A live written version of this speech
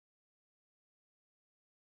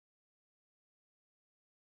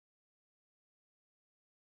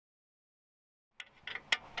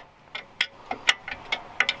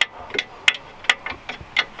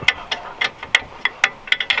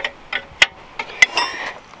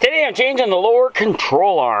Today I'm changing the lower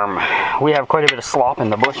control arm. We have quite a bit of slop in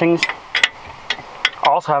the bushings.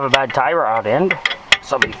 Also have a bad tie rod end,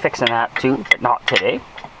 so I'll be fixing that too, but not today.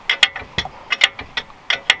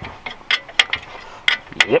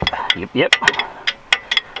 Yep.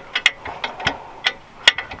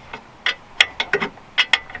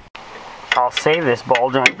 I'll save this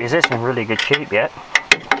ball joint because it's in really good shape yet.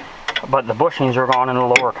 But the bushings are gone in the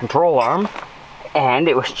lower control arm, and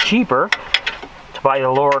it was cheaper to buy the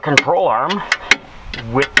lower control arm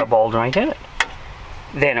with the ball joint in it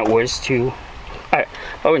than it was to, I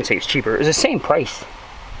wouldn't say it's cheaper, it was the same price.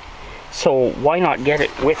 So why not get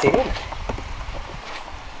it with it in it?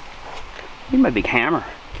 Need my big hammer.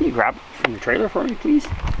 Can you grab it from the trailer for me, please?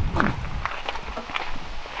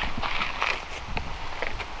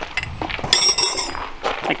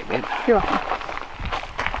 Thank you, babe. You're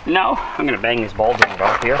welcome. Now, I'm going to bang this ball joint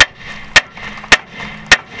off here.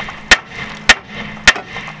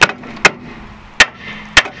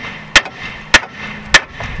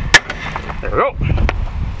 There we go.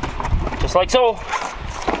 Just like so.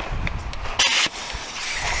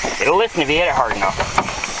 It'll listen if you hit it hard enough.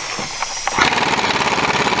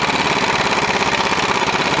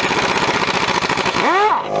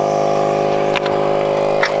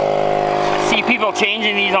 I see people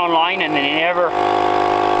changing these online and they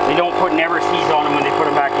don't put never sees on them when they put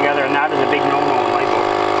them back together, and that is a big no-no in my book.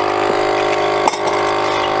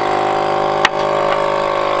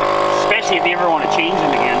 Especially if you ever want to change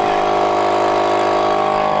them again.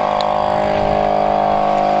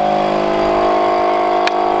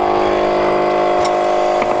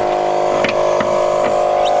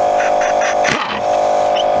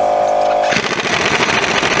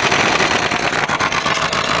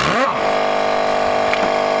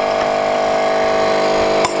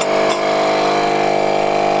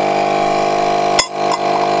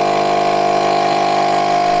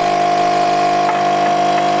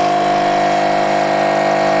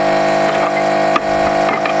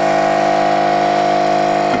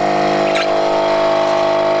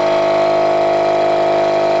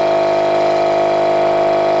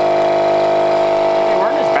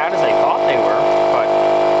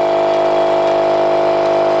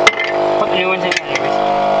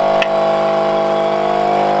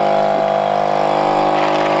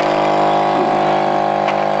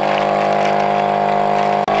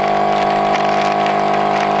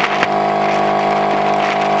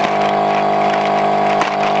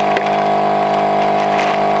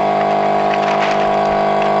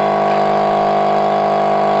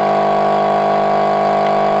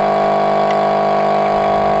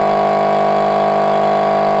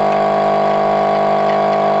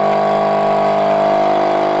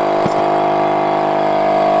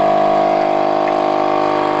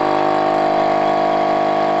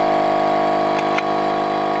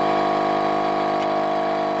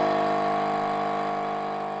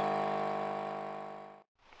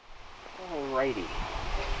 Alrighty,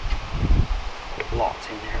 lots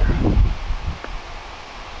in there.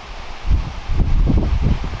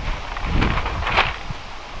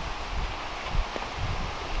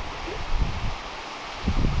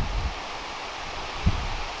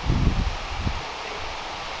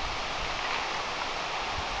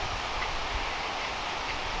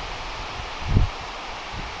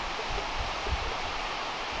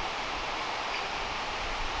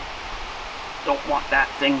 Don't want that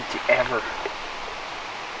thing to ever.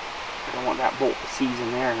 I don't want that bolt to seize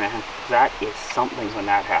in there, man. That is something when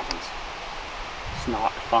that happens. It's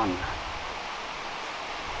not fun.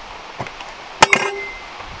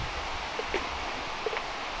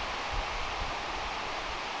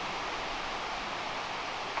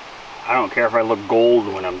 I don't care if I look gold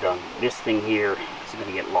when I'm done. This thing here is going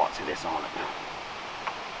to get lots of this on it.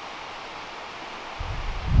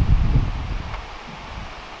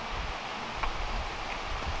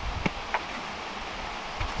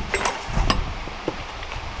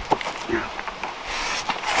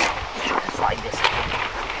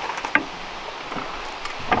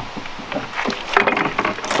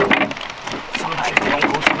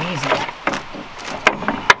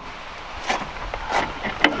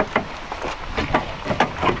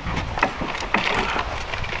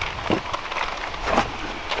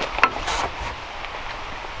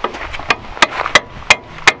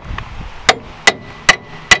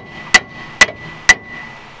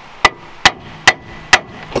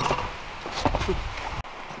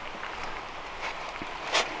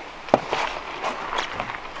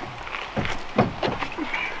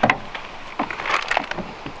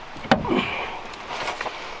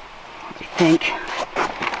 I think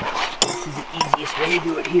this is the easiest way to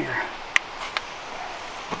do it here.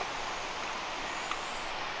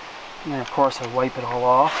 And then of course I wipe it all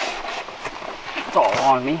off. It's all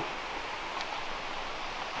on me.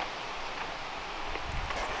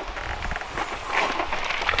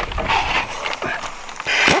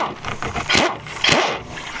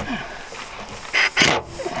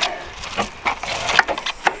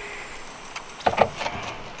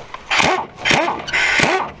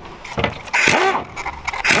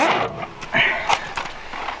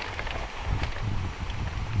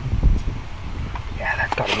 Yeah,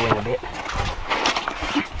 that's got to go in a bit.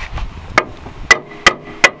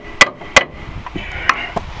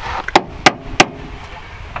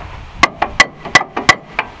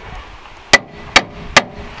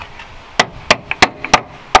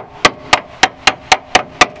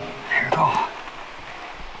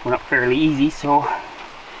 Went up fairly easy, so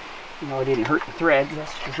you know, I didn't hurt the threads,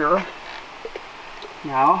 that's for sure.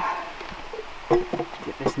 Now,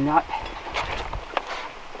 get this nut.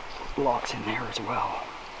 Lots in there as well.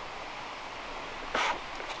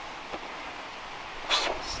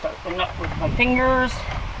 Start the nut with my fingers.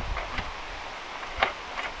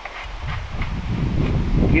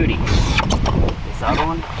 Beauty. This other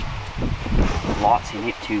one, lots in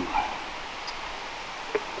it too.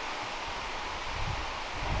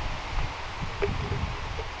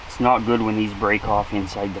 It's not good when these break off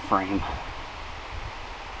inside the frame.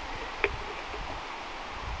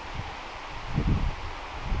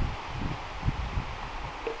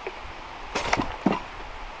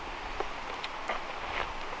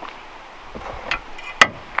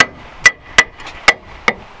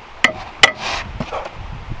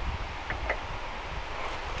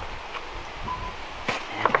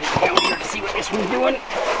 And down here to see what this one's doing.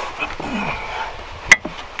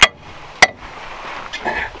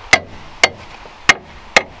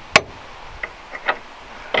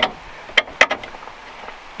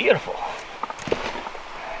 Beautiful.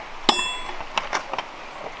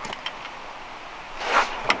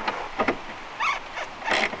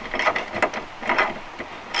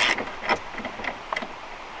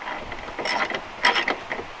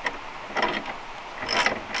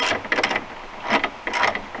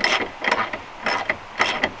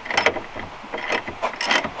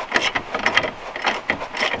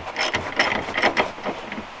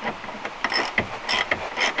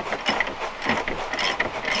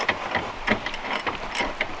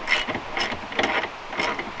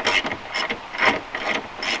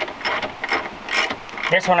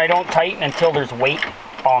 This one I don't tighten until there's weight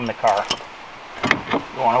on the car.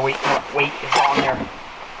 You want to wait till that weight is on there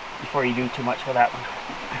before you do too much with that one.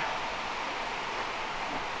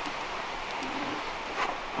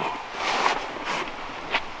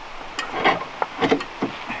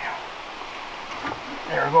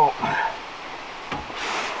 There we go.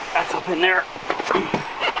 That's up in there.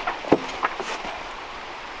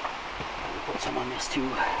 Put some on this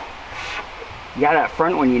too. Yeah, that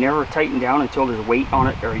front one you never tighten down until there's weight on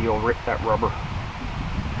it or you'll rip that rubber.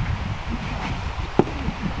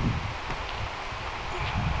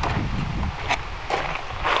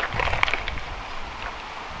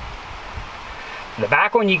 The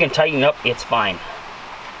back one you can tighten up, it's fine.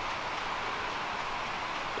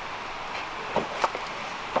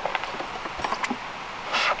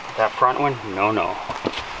 That front one, no.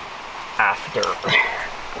 After.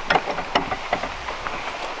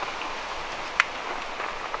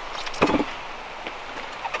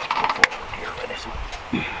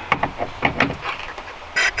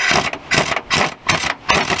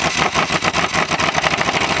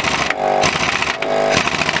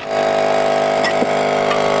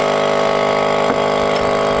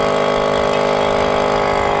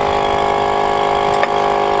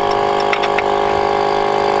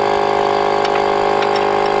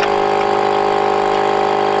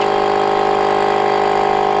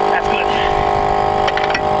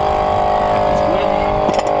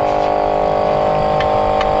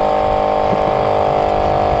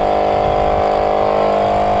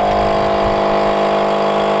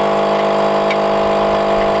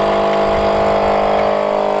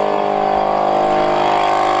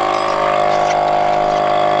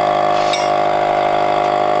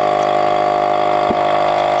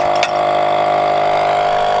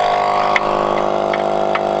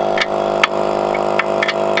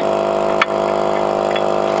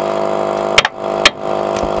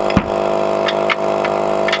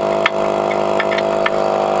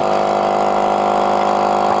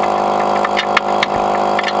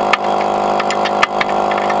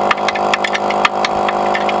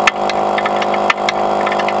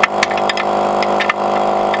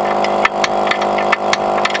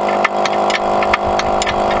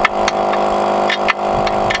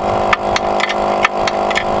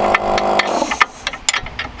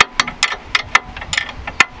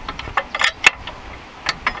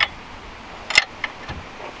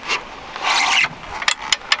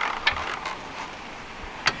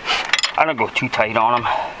 too tight on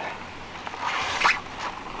them.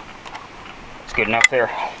 It's good enough there.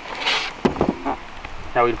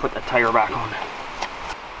 Now we can put the tire back on.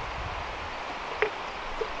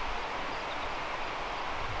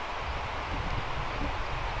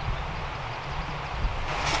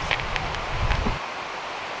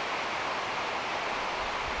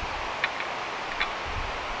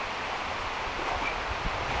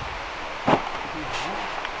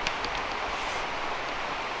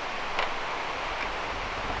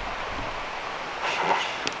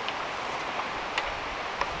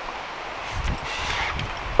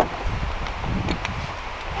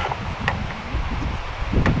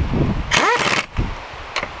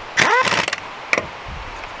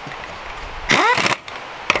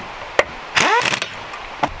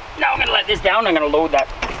 Now I'm going to let this down. I'm going to load that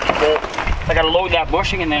bolt. I got to load that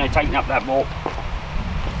bushing and then I tighten up that bolt.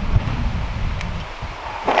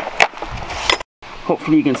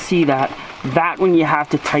 Hopefully you can see that. That one you have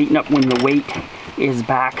to tighten up when the weight is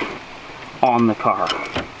back on the car.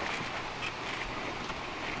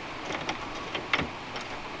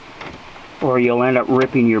 Or you'll end up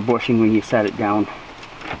ripping your bushing when you set it down.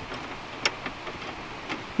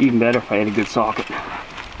 Even better if I had a good socket.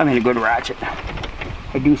 I mean a good ratchet.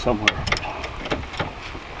 I do somewhere.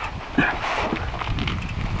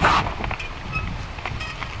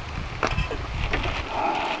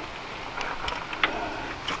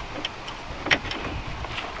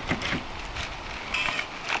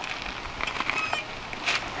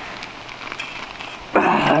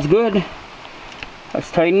 That's good.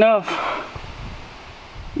 That's tight enough.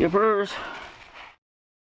 Yippers.